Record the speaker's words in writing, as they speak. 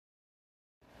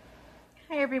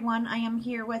Hi everyone, I am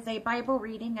here with a Bible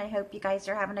reading. I hope you guys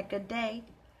are having a good day.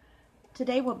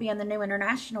 Today we'll be in the New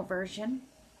International Version.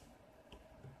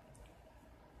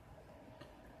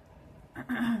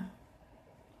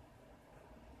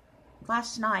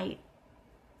 Last night,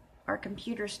 our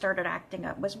computer started acting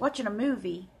up. I was watching a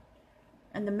movie,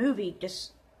 and the movie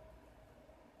just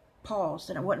paused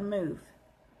and it wouldn't move.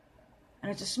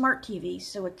 And it's a smart TV,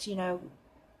 so it's,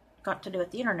 got to do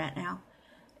with the internet now.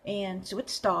 And so it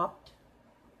stopped.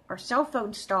 Our cell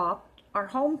phone stopped, our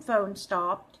home phone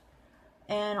stopped,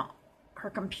 and her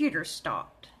computer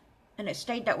stopped. And it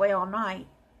stayed that way all night.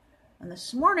 And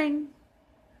this morning,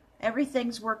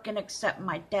 everything's working except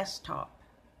my desktop,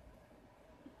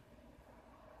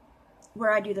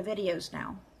 where I do the videos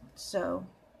now. So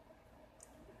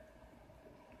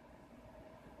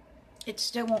it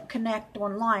still won't connect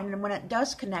online, and when it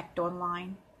does connect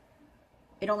online,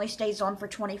 it only stays on for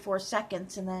 24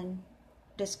 seconds and then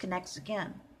disconnects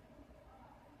again.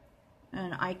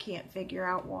 And I can't figure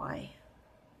out why.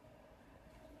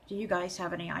 Do you guys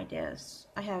have any ideas?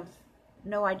 I have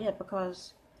no idea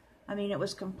because, it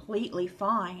was completely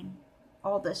fine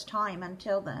all this time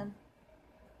until then.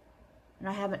 And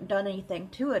I haven't done anything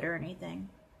to it or anything.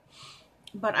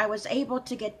 But I was able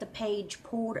to get the page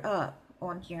pulled up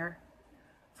on here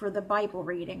for the Bible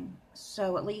reading.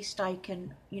 So at least I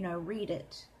can, read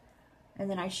it.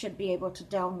 And then I should be able to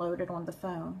download it on the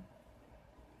phone.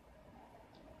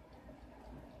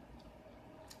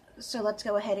 So let's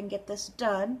go ahead and get this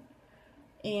done.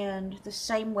 And the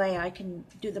same way I can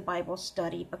do the Bible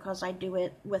study because I do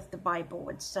it with the Bible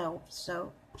itself.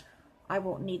 So I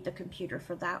won't need the computer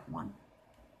for that one.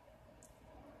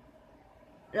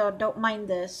 Don't mind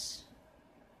this.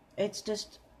 It's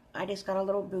just, I just got a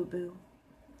little boo-boo.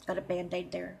 Got a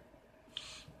band-aid there.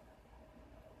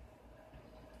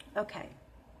 Okay.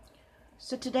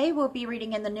 So today we'll be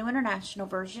reading in the New International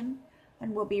Version.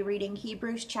 And we'll be reading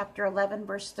Hebrews chapter 11,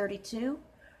 verse 32,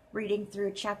 reading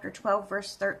through chapter 12,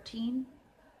 verse 13,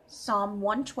 Psalm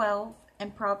 112,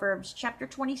 and Proverbs chapter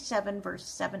 27, verse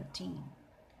 17.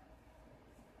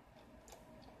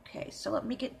 Okay, so let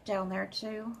me get down there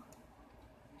to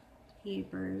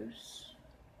Hebrews.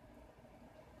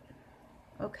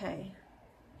 Okay.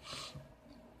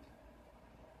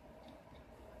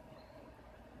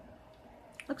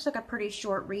 Looks like a pretty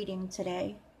short reading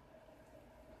today.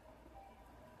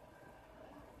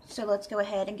 So let's go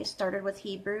ahead and get started with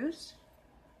Hebrews.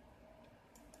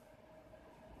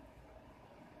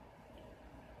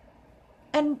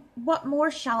 And what more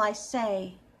shall I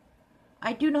say?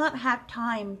 I do not have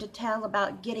time to tell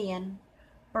about Gideon,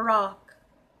 Barak,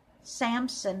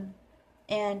 Samson,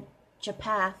 and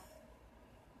Jephthah,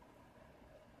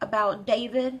 about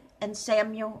David and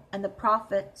Samuel and the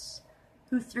prophets,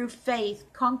 who through faith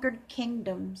conquered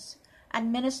kingdoms, and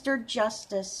ministered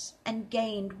justice, and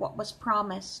gained what was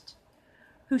promised,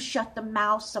 who shut the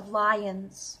mouths of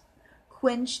lions,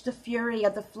 quenched the fury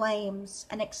of the flames,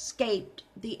 and escaped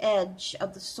the edge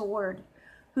of the sword,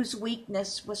 whose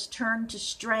weakness was turned to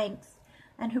strength,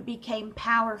 and who became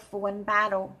powerful in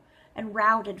battle, and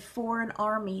routed foreign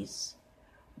armies.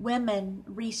 Women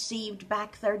received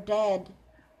back their dead,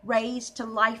 raised to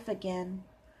life again.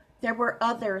 There were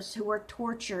others who were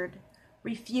tortured,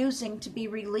 refusing to be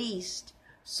released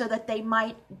so that they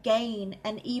might gain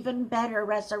an even better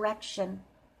resurrection.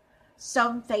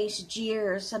 Some faced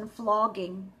jeers and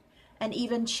flogging, and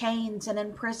even chains and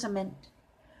imprisonment.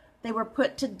 They were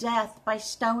put to death by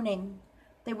stoning.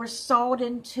 They were sawed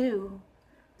in two.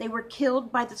 They were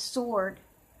killed by the sword.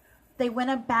 They went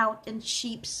about in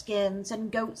sheepskins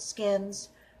and goatskins,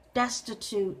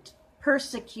 destitute,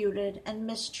 persecuted, and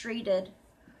mistreated.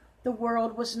 The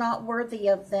world was not worthy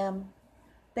of them.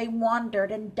 They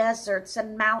wandered in deserts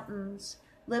and mountains,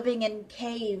 living in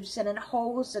caves and in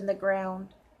holes in the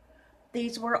ground.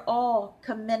 These were all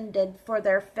commended for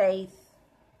their faith.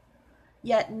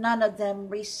 Yet none of them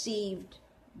received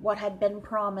what had been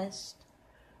promised,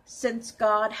 since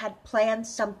God had planned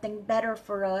something better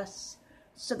for us,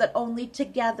 so that only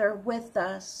together with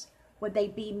us would they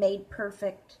be made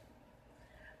perfect.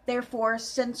 Therefore,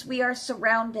 since we are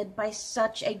surrounded by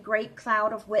such a great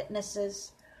cloud of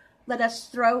witnesses, let us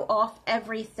throw off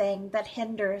everything that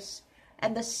hinders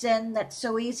and the sin that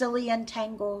so easily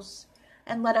entangles,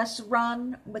 and let us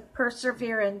run with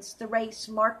perseverance the race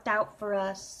marked out for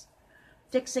us,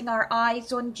 fixing our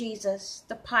eyes on Jesus,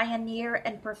 the pioneer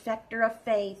and perfecter of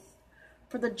faith.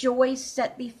 For the joy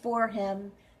set before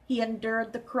him, he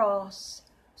endured the cross,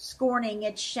 scorning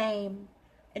its shame,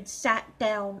 and sat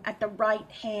down at the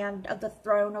right hand of the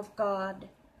throne of God.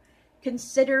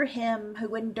 Consider him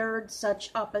who endured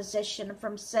such opposition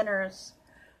from sinners,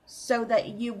 so that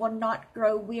you will not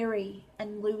grow weary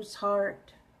and lose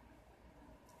heart.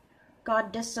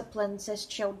 God disciplines his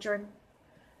children.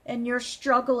 In your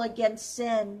struggle against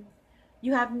sin,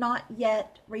 you have not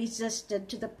yet resisted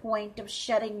to the point of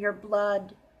shedding your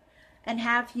blood. And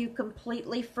have you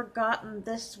completely forgotten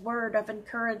this word of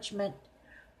encouragement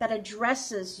that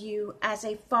addresses you as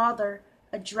a father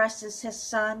addresses his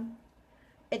son?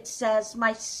 It says,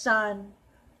 "My son,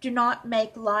 do not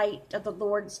make light of the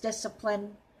Lord's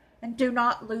discipline, and do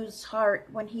not lose heart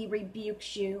when he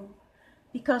rebukes you,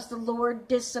 because the Lord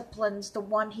disciplines the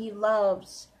one he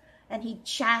loves, and he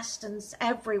chastens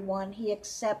everyone he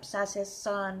accepts as his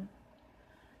son."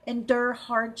 Endure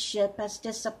hardship as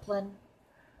discipline.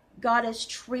 God is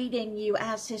treating you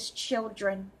as his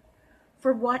children.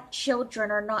 For what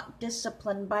children are not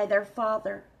disciplined by their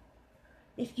father?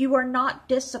 If you are not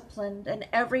disciplined, and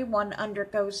everyone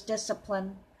undergoes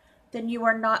discipline, then you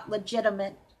are not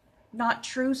legitimate, not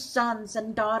true sons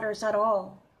and daughters at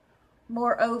all.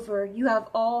 Moreover, you have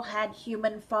all had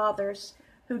human fathers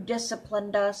who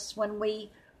disciplined us when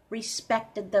we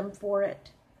respected them for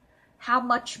it. How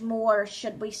much more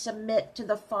should we submit to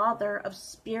the Father of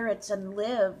spirits and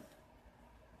live?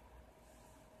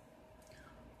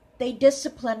 They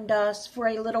disciplined us for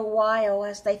a little while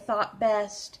as they thought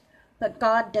best, but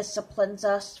God disciplines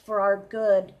us for our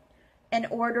good, in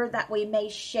order that we may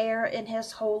share in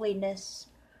his holiness.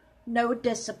 No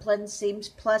discipline seems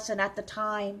pleasant at the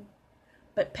time,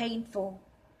 but painful.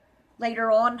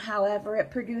 Later on, however, it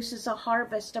produces a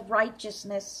harvest of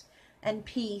righteousness and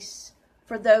peace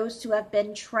for those who have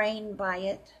been trained by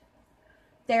it.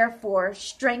 Therefore,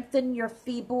 strengthen your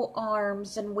feeble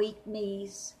arms and weak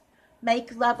knees.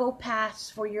 Make level paths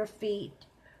for your feet,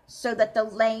 so that the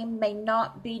lame may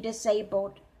not be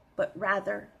disabled, but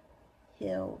rather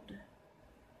healed.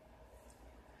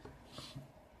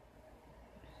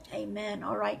 Amen.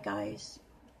 All right, guys.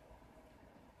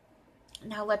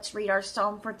 Now let's read our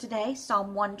psalm for today,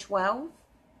 Psalm 112.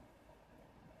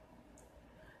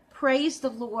 Praise the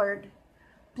Lord.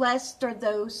 Blessed are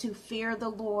those who fear the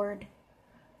Lord,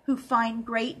 who find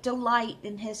great delight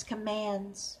in his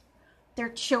commands. Their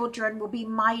children will be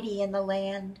mighty in the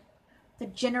land. The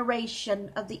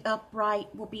generation of the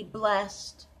upright will be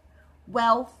blessed.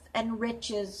 Wealth and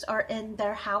riches are in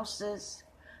their houses,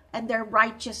 and their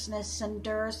righteousness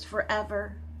endures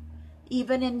forever.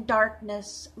 Even in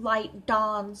darkness, light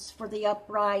dawns for the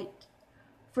upright.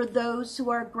 For those who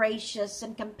are gracious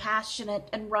and compassionate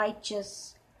and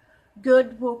righteous,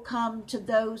 good will come to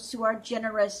those who are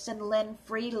generous and lend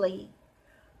freely,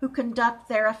 who conduct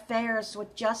their affairs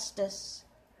with justice.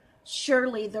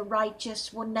 Surely the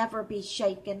righteous will never be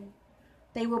shaken.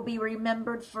 They will be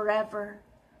remembered forever.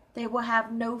 They will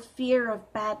have no fear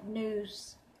of bad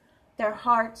news. Their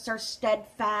hearts are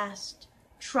steadfast,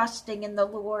 trusting in the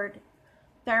Lord.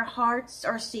 Their hearts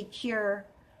are secure.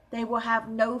 They will have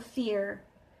no fear.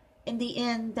 In the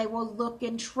end, they will look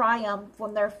in triumph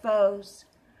on their foes.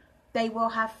 They will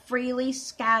have freely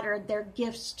scattered their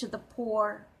gifts to the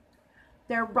poor.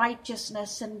 Their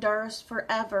righteousness endures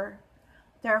forever.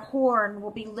 Their horn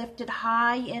will be lifted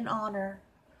high in honor.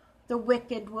 The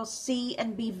wicked will see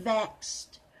and be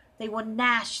vexed. They will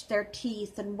gnash their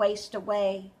teeth and waste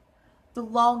away. The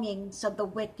longings of the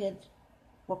wicked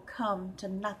will come to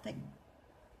nothing.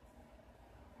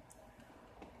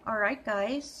 All right,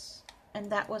 guys,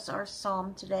 and that was our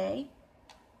psalm today.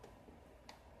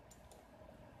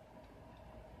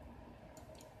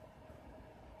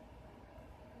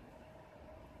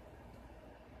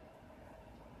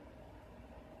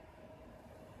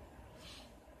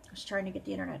 I was trying to get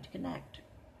the internet to connect.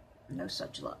 No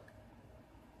such luck.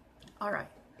 All right.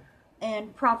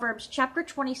 And Proverbs chapter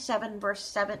 27, verse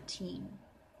 17.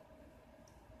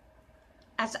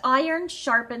 As iron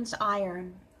sharpens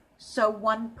iron, so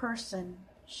one person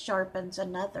sharpens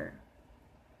another.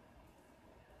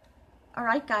 All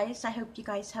right, guys, I hope you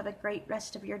guys have a great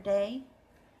rest of your day.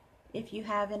 If you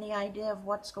have any idea of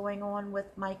what's going on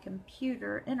with my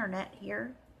computer internet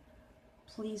here,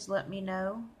 please let me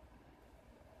know.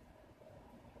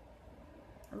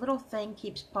 A little thing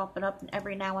keeps popping up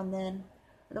every now and then.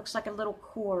 It looks like a little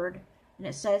cord, and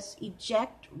it says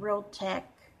Eject Realtek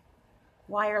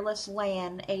Wireless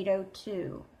LAN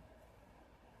 802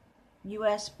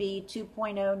 USB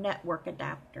 2.0 network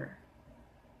adapter.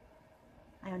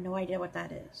 I have no idea what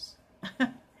that is.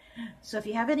 So if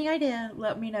you have any idea,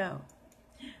 let me know.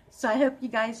 So I hope you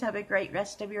guys have a great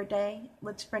rest of your day.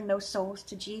 Let's bring those souls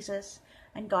to Jesus,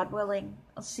 and God willing,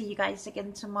 I'll see you guys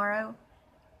again tomorrow.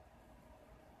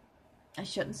 I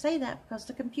shouldn't say that because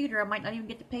the computer, I might not even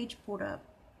get the page pulled up.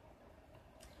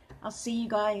 I'll see you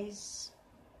guys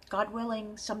God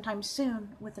willing, sometime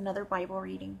soon with another Bible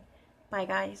reading. Bye,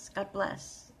 guys. God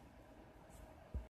bless.